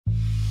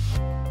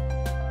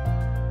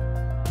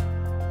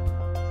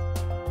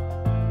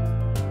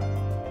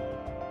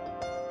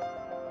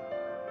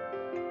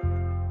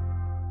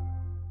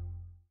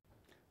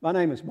My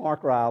name is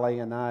Mark Riley,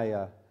 and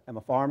I am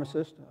a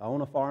pharmacist. I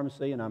own a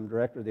pharmacy, and I'm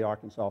director of the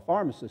Arkansas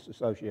Pharmacists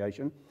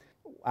Association.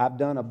 I've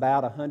done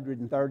about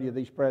 130 of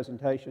these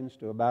presentations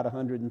to about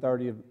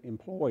 130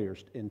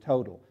 employers in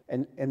total.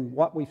 And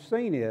what we've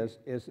seen is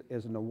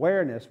an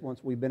awareness once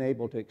we've been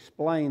able to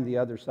explain the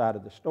other side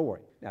of the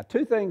story. Now,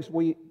 two things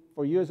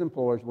for you as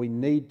employers, we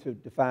need to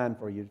define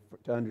for you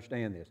to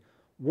understand this.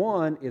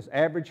 One is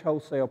average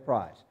wholesale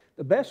price.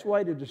 The best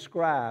way to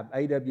describe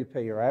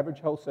AWP, or average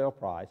wholesale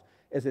price,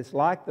 is it's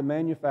like the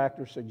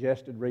manufacturer's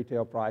suggested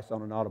retail price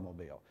on an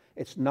automobile.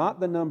 It's not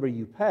the number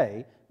you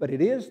pay, but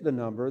it is the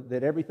number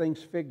that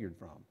everything's figured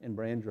from in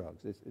brand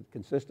drugs. It's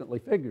consistently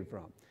figured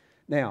from.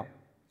 Now,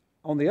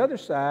 on the other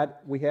side,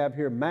 we have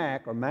here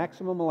MAC, or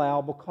maximum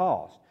allowable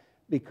cost.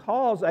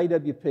 Because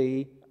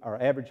AWP,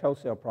 or average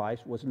wholesale price,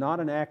 was not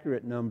an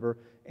accurate number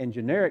in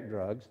generic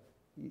drugs,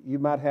 you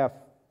might have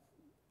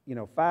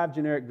 5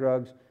 generic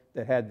drugs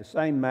that had the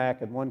same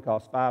MAC, and one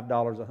cost $5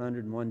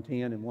 $100 and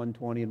 $110 and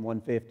 $120 and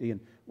 $150 and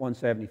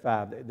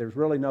 $175. There's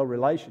really no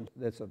relation.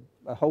 That's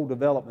a whole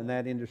development in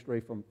that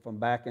industry from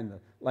back in the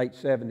late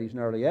 70s and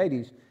early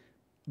 80s.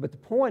 But the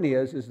point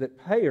is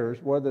that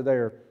payers, whether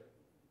they're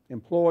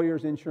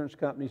employers, insurance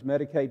companies,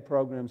 Medicaid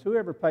programs,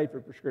 whoever paid for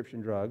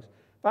prescription drugs,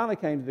 finally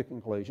came to the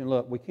conclusion,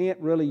 look, we can't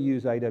really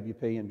use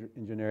AWP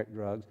in generic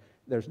drugs.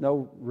 There's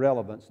no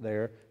relevance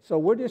there. So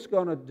we're just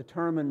going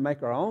to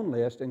make our own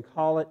list and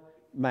call it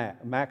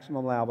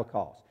maximum allowable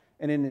cost.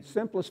 And in its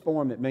simplest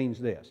form, it means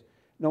this.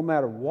 No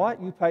matter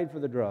what you paid for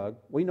the drug,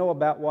 we know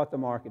about what the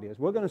market is.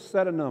 We're going to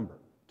set a number,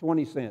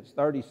 20 cents,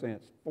 30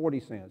 cents, 40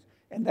 cents,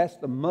 and that's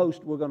the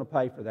most we're going to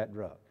pay for that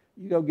drug.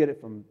 You go get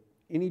it from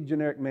any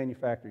generic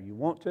manufacturer you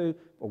want to,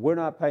 but we're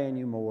not paying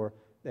you more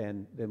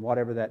than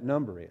whatever that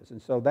number is.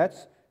 And so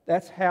that's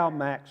how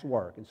MACs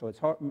work, and so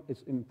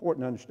it's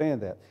important to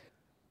understand that.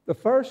 The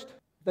first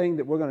thing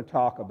that we're going to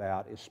talk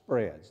about is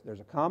spreads.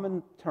 There's a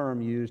common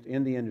term used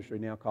in the industry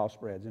now called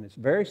spreads, and it's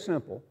very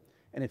simple,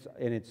 and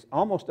it's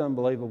almost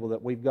unbelievable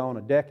that we've gone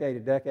a decade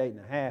and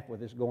a half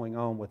with this going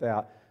on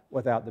without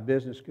the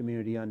business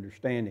community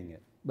understanding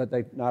it. But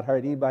they've not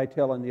heard anybody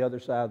telling the other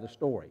side of the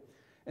story.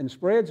 And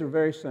spreads are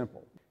very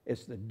simple.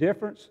 It's the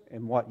difference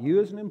in what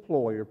you as an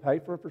employer pay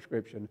for a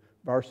prescription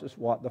versus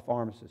what the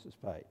pharmacist has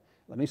paid.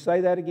 Let me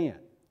say that again.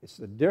 It's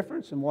the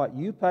difference in what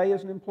you pay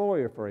as an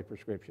employer for a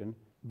prescription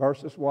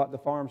versus what the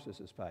pharmacist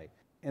has paid.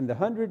 And the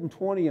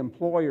 120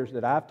 employers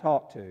that I've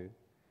talked to,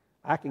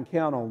 I can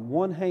count on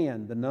one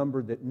hand the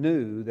number that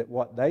knew that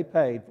what they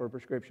paid for a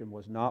prescription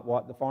was not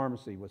what the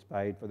pharmacy was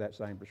paid for that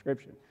same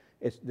prescription.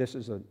 This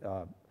is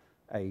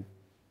a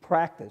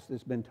practice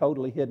that's been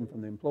totally hidden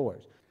from the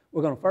employers.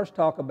 We're going to first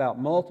talk about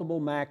multiple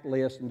MAC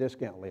lists and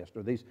discount lists,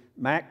 or these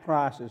MAC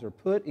prices are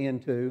put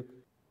into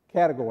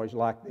categories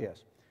like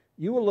this.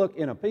 You will look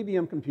in a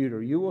PBM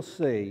computer, you will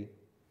see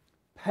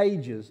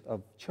pages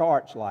of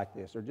charts like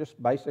this. They're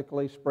just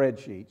basically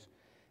spreadsheets.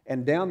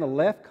 And down the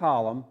left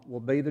column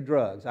will be the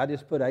drugs. I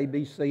just put A,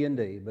 B, C, and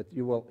D, but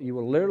you will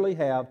literally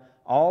have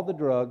all the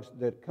drugs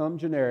that come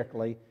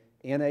generically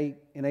in a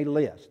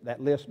list. That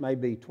list may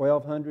be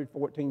 1,200,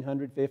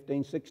 1,400,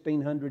 1,500,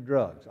 1,600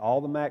 drugs, all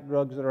the MAC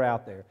drugs that are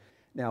out there.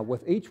 Now,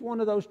 with each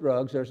one of those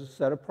drugs, there's a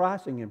set of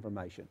pricing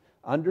information.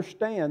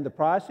 Understand the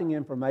pricing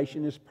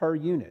information is per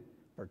unit,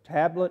 per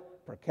tablet,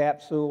 per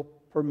capsule,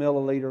 per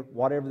milliliter,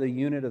 whatever the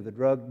unit of the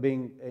drug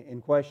being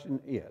in question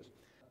is.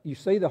 You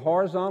see the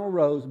horizontal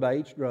rows by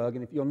each drug,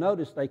 and if you'll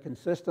notice,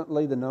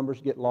 the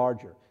numbers get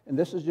larger. And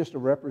this is just a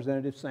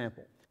representative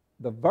sample.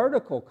 The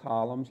vertical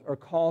columns are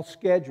called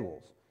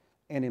schedules,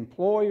 and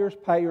employers,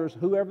 payers,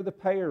 whoever the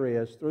payer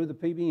is through the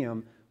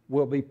PBM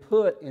will be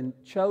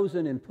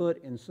chosen and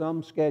put in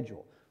some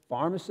schedule.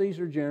 Pharmacies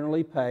are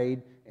generally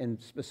paid in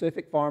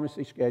specific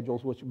pharmacy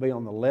schedules, which will be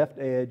on the left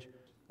edge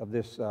of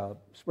this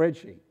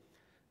spreadsheet.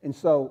 And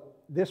so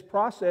this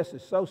process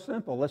is so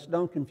simple, let's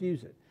don't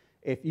confuse it.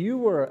 If you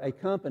were a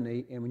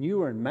company and when you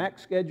were in MAC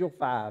Schedule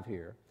 5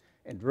 here,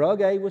 and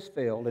drug A was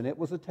filled and it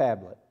was a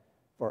tablet,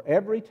 for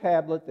every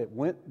tablet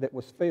that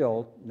was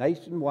filled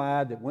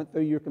nationwide that went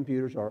through your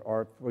computers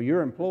or for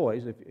your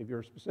employees, if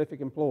you're a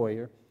specific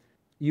employer,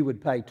 you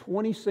would pay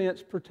 20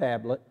 cents per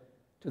tablet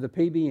to the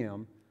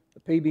PBM.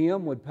 The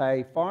PBM would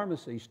pay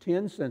pharmacies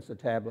 10 cents a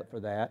tablet for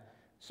that.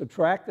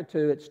 Subtract the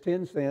two, it's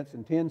 10 cents,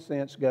 and 10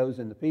 cents goes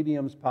in the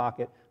PBM's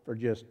pocket for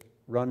just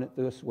running it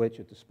through a switch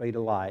at the speed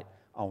of light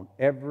on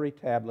every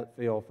tablet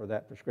filled for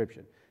that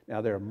prescription. Now,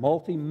 there are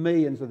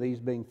multi-millions of these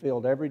being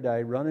filled every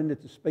day, running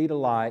at the speed of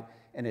light,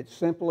 and it's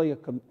simply a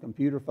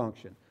computer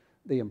function.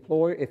 The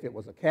employer, if it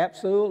was a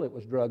capsule, it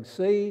was drug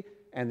C,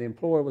 and the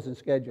employer was in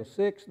Schedule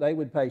 6, they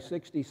would pay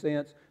 60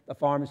 cents, the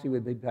pharmacy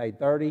would be paid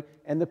 30,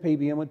 and the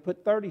PBM would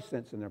put 30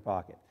 cents in their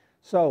pocket.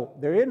 So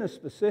there isn't a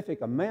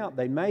specific amount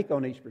they make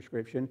on each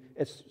prescription.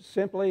 It's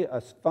simply a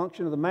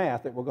function of the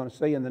math that we're going to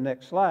see in the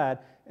next slide,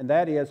 and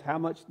that is how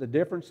much the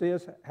difference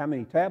is, how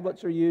many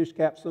tablets are used,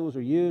 capsules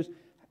are used,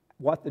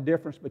 what the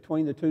difference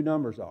between the two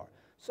numbers are.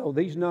 So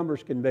these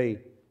numbers can be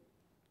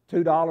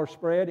 $2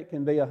 spread, it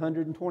can be a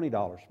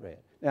 $120 spread.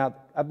 Now,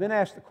 I've been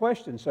asked the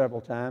question several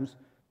times,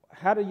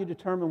 how do you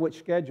determine which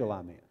schedule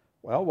I'm in?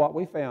 Well, what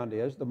we found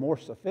is the more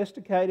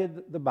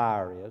sophisticated the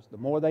buyer is, the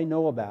more they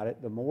know about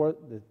it, the more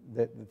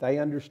that they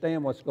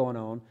understand what's going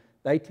on,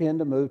 they tend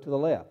to move to the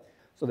left.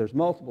 So there's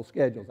multiple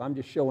schedules. I'm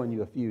just showing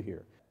you a few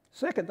here.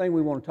 Second thing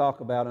we want to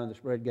talk about on the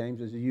spread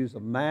games is to use the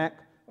MAC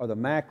or the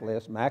MAC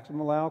list, maximum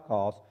allowed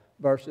cost,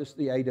 versus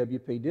the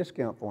AWP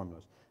discount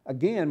formulas.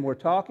 Again, we're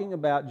talking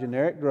about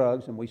generic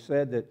drugs, and we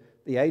said that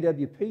the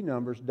AWP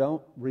numbers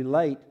don't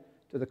relate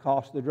to the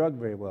cost of the drug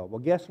very well. Well,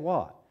 guess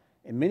what?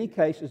 In many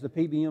cases, the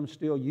PBMs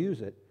still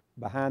use it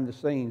behind the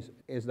scenes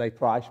as they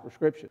price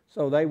prescriptions.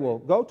 So they will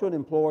go to an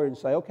employer and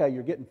say, okay,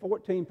 you're getting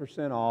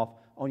 14% off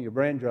on your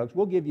brand drugs.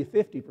 We'll give you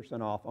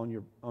 50% off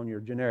on your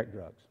generic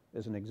drugs,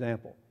 as an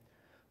example.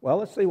 Well,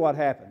 let's see what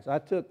happens. I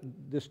took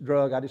this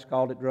drug, I just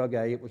called it Drug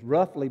A. It was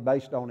roughly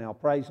based on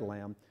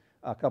alprazolam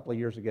a couple of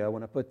years ago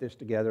when I put this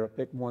together. I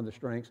picked one of the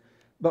strengths.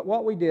 But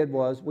what we did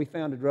was we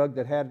found a drug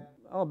that had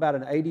about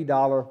an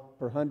 $80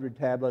 per 100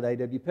 tablet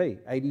AWP,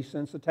 80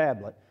 cents a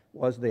tablet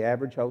was the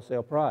average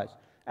wholesale price.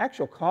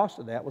 Actual cost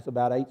of that was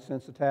about 8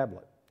 cents a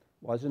tablet.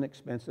 Wasn't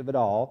expensive at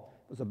all.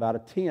 It was about a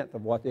tenth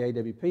of what the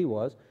AWP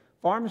was.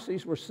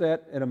 Pharmacies were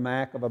set at a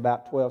MAC of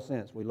about 12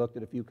 cents. We looked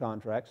at a few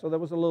contracts, so there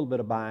was a little bit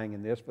of buying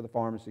in this for the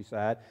pharmacy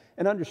side.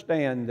 And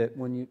understand that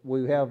when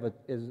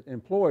as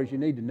employers, you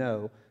need to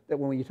know that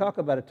when you talk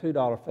about a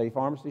 $2 fee,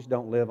 pharmacies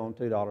don't live on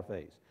 $2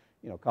 fees.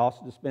 You know, cost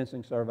of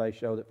dispensing surveys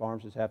show that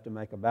pharmacists have to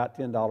make about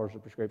 $10 a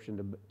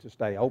prescription to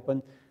stay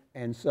open.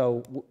 And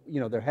so, you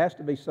know, there has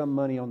to be some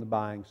money on the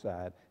buying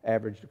side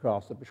averaged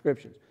across the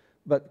prescriptions.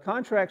 But the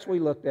contracts we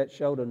looked at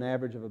showed an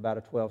average of about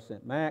a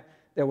 12-cent MAC.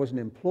 There was an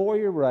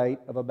employer rate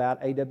of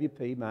about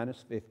AWP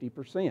minus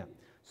 50%.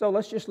 So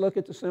let's just look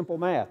at the simple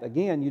math.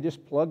 Again, you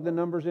just plug the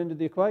numbers into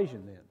the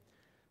equation then.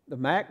 The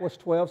MAC was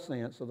 12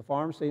 cents, so the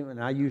pharmacy,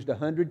 and I used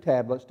 100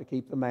 tablets to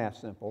keep the math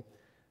simple.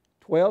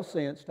 12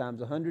 cents times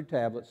 100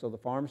 tablets, so the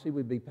pharmacy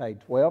would be paid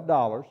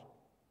 $12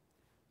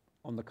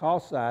 on the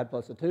cost side,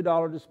 plus a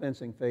 $2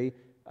 dispensing fee,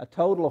 a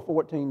total of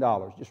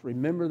 $14. Just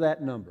remember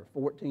that number,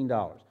 $14.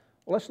 Well,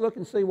 let's look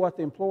and see what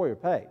the employer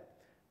paid.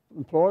 The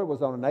employer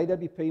was on an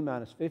AWP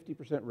minus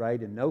 50%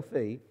 rate and no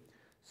fee.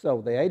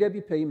 So the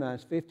AWP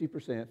minus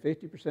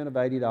 50% of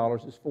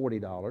 $80 is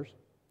 $40.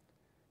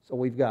 So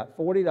we've got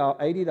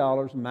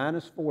 $80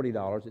 minus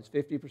 $40, it's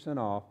 50%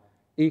 off,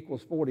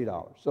 equals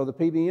 $40. So the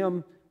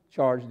PBM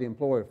charged the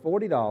employer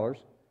 $40,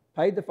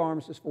 paid the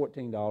pharmacist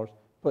 $14,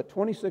 put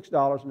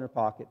 $26 in their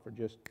pocket for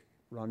just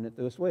running it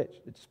through a switch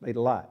at the speed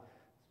of light.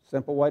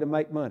 Simple way to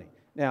make money.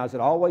 Now, is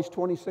it always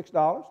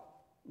 $26?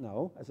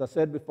 No. As I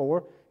said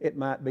before, it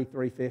might be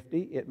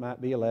 $3.50, it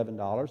might be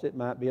 $11, it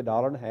might be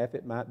 $1.50,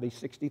 it might be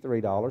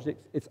 $63.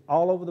 It's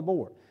all over the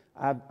board.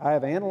 I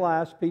have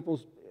analyzed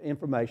people's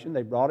information.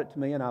 They brought it to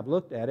me, and I've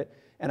looked at it,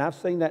 and I've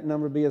seen that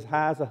number be as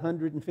high as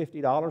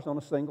 $150 on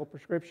a single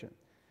prescription.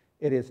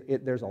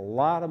 There's a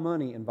lot of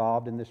money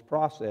involved in this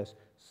process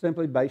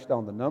simply based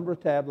on the number of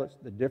tablets,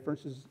 the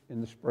differences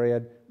in the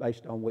spread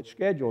based on which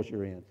schedules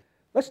you're in.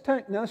 Let's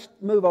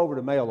move over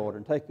to mail order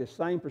and take this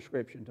same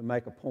prescription to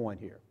make a point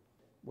here.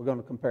 We're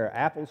going to compare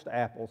apples to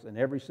apples in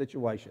every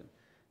situation.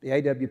 The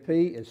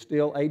AWP is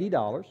still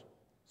 $80,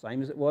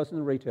 same as it was in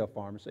the retail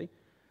pharmacy.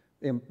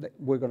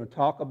 We're going to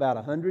talk about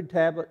a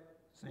 100-tablet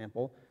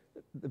sample.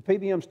 The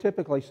PBMs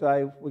typically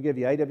say, we'll give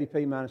you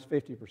AWP minus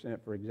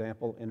 50%, for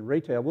example. In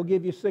retail, we'll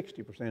give you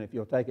 60% if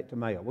you'll take it to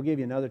mail. We'll give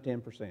you another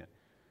 10%.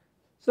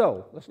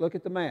 So let's look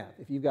at the math.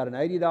 If you've got an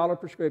 $80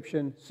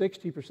 prescription,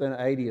 60% of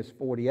 80 is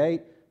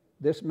 48.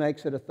 This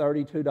makes it a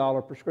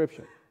 $32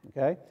 prescription,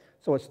 okay?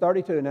 So it's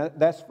 32, and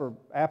that's for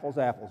apples,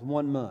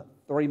 1 month.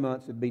 3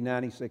 months, it'd be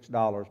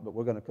 $96, but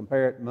we're going to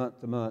compare it month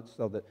to month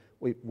so that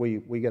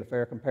we get a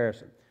fair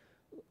comparison.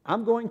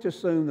 I'm going to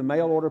assume the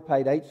mail order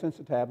paid 8 cents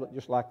a tablet,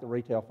 just like the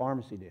retail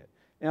pharmacy did.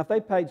 Now, if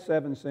they paid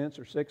 7 cents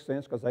or 6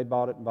 cents because they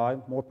bought it in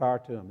volume, more power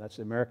to them. That's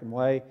the American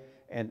way,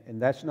 and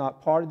that's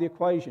not part of the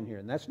equation here,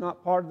 and that's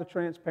not part of the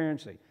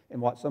transparency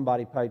in what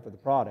somebody paid for the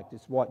product.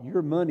 It's what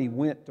your money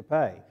went to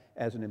pay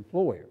as an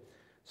employer.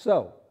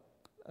 So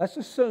let's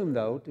assume,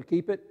 though, to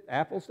keep it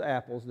apples to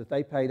apples, that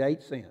they paid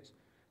 8 cents.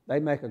 They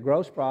make a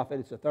gross profit.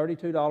 It's a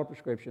 $32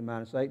 prescription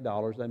minus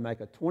 $8. They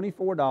make a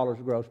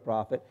 $24 gross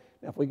profit.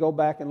 Now, if we go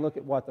back and look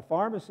at what the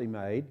pharmacy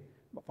made,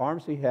 the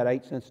pharmacy had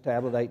 8 cents a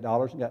tablet,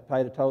 $8, and got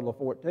paid a total of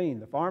 $14.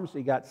 The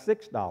pharmacy got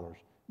 $6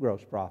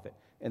 gross profit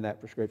in that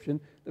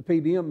prescription. The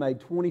PBM made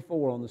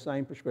 $24 on the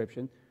same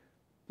prescription.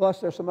 Plus,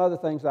 there's some other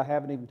things I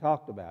haven't even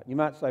talked about. You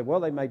might say,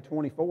 well, they made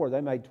 $24, they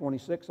made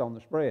 $26 on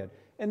the spread.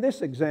 In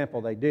this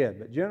example, they did,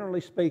 but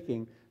generally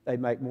speaking, they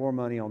make more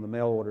money on the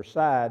mail order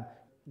side.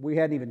 We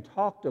hadn't even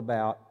talked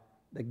about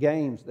the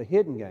games, the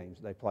hidden games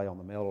they play on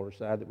the mail order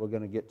side that we're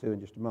going to get to in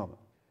just a moment.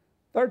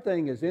 Third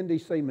thing is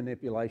NDC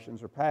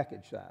manipulations or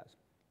package size.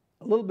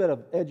 A little bit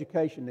of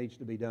education needs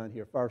to be done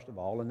here, first of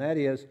all, and that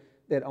is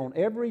that on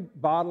every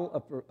bottle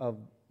of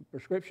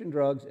prescription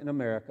drugs in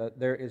America,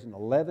 there is an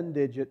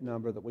 11-digit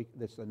number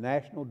that's the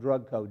National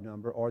Drug Code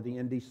number, or the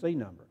NDC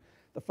number.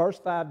 The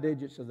first 5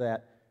 digits of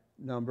that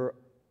number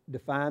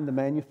define the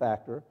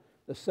manufacturer.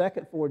 The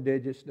second 4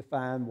 digits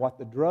define what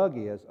the drug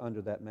is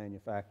under that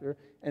manufacturer.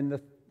 And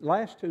the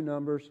last 2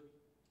 numbers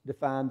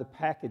define the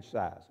package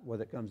size,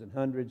 whether it comes in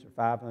hundreds or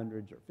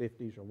 500s or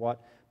 50s or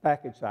what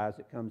package size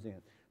it comes in.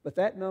 But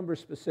that number is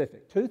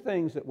specific. 2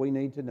 things that we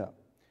need to know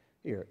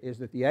here is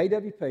that the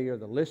AWP, or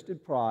the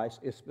listed price,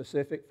 is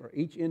specific for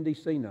each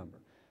NDC number.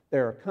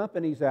 There are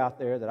companies out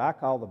there that I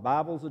call the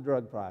Bibles of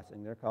drug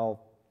pricing. They're called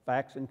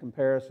Facts and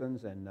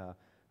Comparisons and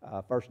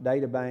First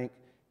Data Bank.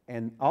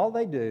 And all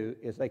they do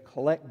is they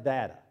collect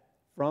data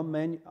from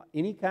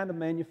any kind of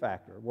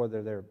manufacturer,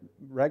 whether they're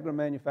regular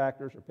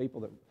manufacturers or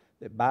people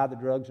that buy the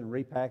drugs and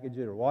repackage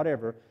it or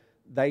whatever.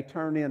 They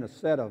turn in a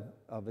set of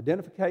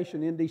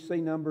identification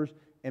NDC numbers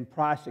and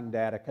pricing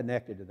data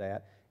connected to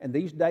that. And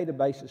these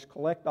databases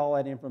collect all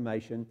that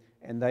information,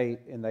 and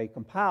they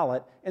compile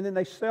it, and then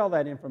they sell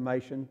that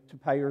information to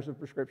payers of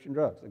prescription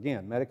drugs.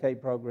 Again, Medicaid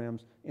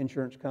programs,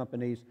 insurance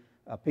companies,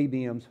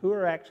 PBMs, who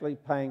are actually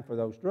paying for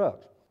those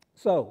drugs.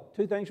 So,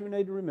 2 things we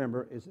need to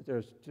remember is that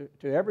there's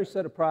to every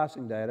set of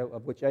pricing data,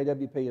 of which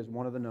AWP is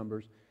one of the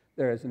numbers,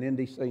 there is an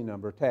NDC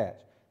number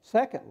attached.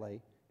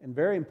 Secondly, and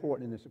very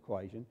important in this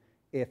equation,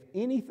 if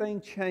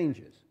anything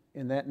changes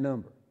in that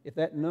number, if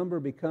that number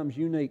becomes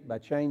unique by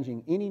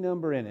changing any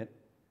number in it,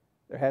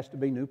 there has to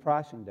be new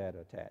pricing data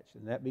attached,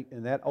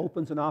 and that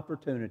opens an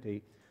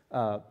opportunity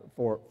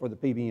for the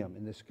PBM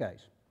in this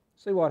case.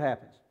 See what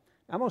happens.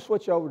 I'm going to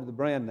switch over to the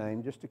brand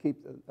name just to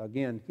keep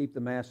the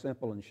math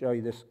simple and show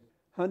you this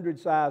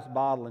 100-size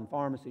bottle in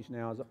pharmacies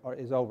now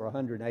is over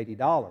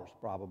 $180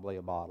 probably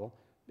a bottle,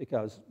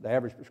 because the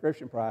average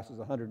prescription price is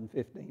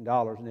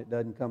 $115, and it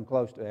doesn't come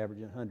close to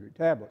averaging 100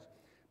 tablets.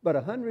 But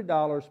 $100,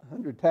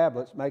 100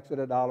 tablets makes it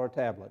 $1 a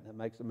tablet, and it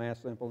makes the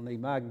math simple, and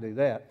even I can do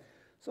that.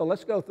 So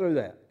let's go through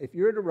that. If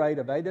you're at a rate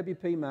of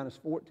AWP minus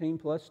 14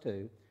 plus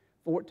 2,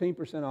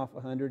 14% off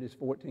 100 is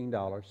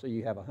 $14. So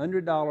you have a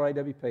 $100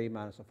 AWP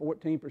minus a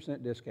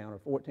 14% discount,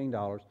 or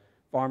 $14.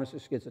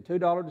 Pharmacist gets a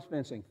 $2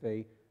 dispensing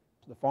fee.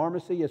 The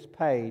pharmacy is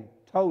paid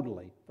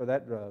totally for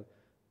that drug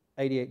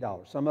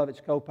 $88. Some of it's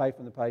copay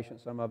from the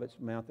patient, some of it's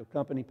the amount the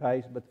company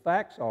pays, but the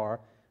facts are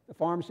the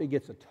pharmacy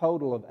gets a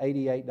total of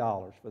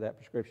 $88 for that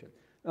prescription.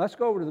 Now let's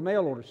go over to the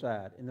mail order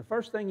side. And the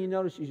first thing you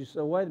notice is you say,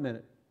 wait a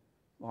minute,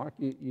 Mark,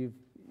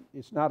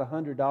 it's not a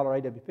 $100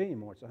 AWP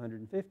anymore, it's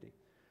 $150.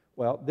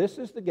 Well, this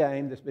is the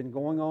game that's been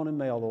going on in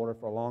mail order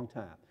for a long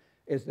time,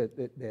 is that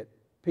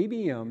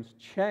PBMs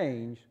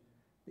change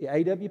the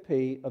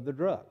AWP of the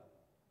drug.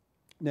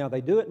 Now,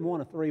 they do it in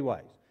one of 3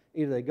 ways.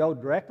 Either they go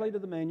directly to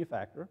the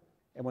manufacturer,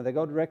 and when they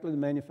go directly to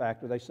the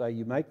manufacturer, they say,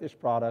 you make this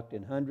product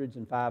in hundreds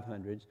and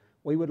 500s.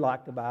 We would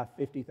like to buy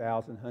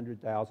 50,000,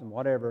 100,000,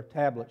 whatever,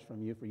 tablets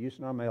from you for use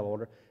in our mail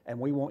order, and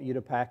we want you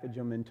to package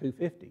them in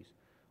 250s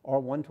or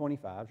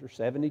 125s or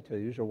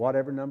 72s or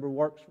whatever number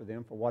works for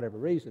them for whatever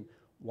reason.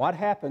 What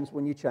happens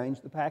when you change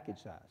the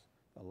package size?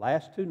 The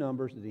last 2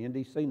 numbers of the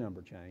NDC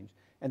number change,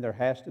 and there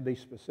has to be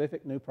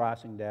specific new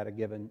pricing data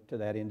given to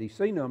that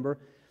NDC number,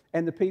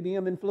 and the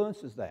PBM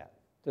influences that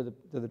to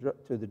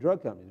the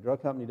drug company. The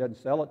drug company doesn't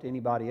sell it to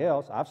anybody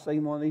else. I've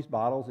seen one of these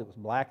bottles. It was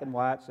black and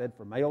white, said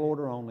for mail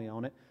order only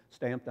on it,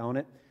 stamped on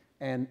it,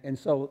 and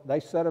so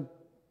they set a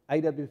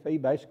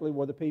AWP basically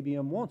where the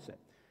PBM wants it.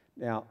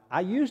 Now,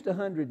 I used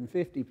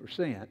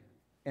 150%,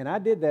 and I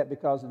did that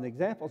because in the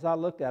examples I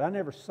looked at, I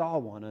never saw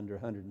one under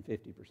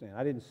 150%.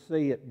 I didn't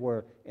see it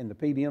where in the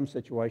PBM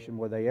situation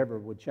where they ever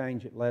would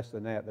change it less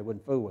than that. They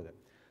wouldn't fool with it.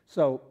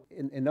 So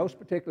in those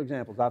particular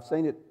examples, I've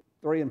seen it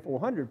 300% and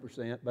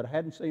 400%, but I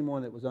hadn't seen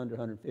one that was under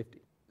 150.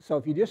 So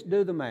if you just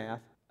do the math,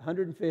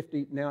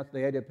 150, now the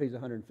AWP is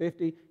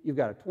 150, you've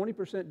got a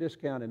 20%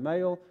 discount in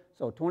mail,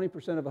 so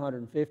 20% of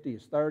 150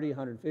 is 30,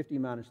 150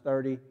 minus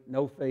 30,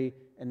 no fee,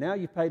 and now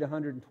you've paid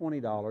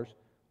 $120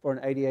 for an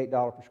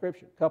 $88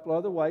 prescription. A couple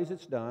other ways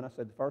it's done. I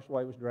said the first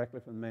way was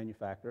directly from the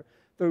manufacturer,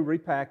 through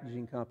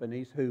repackaging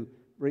companies who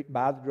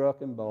buy the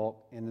drug in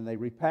bulk, and then they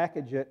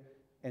repackage it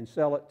and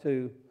sell it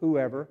to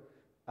whoever,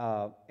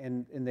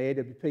 and the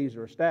AWPs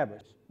are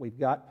established. We've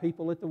got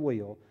people at the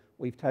wheel.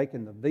 We've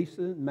taken the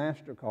Visa and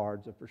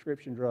MasterCards of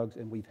prescription drugs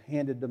and we've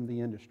handed them the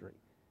industry.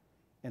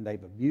 And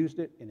they've abused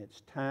it, and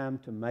it's time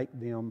to make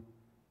them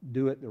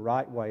do it the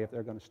right way if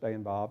they're going to stay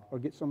involved, or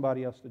get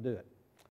somebody else to do it.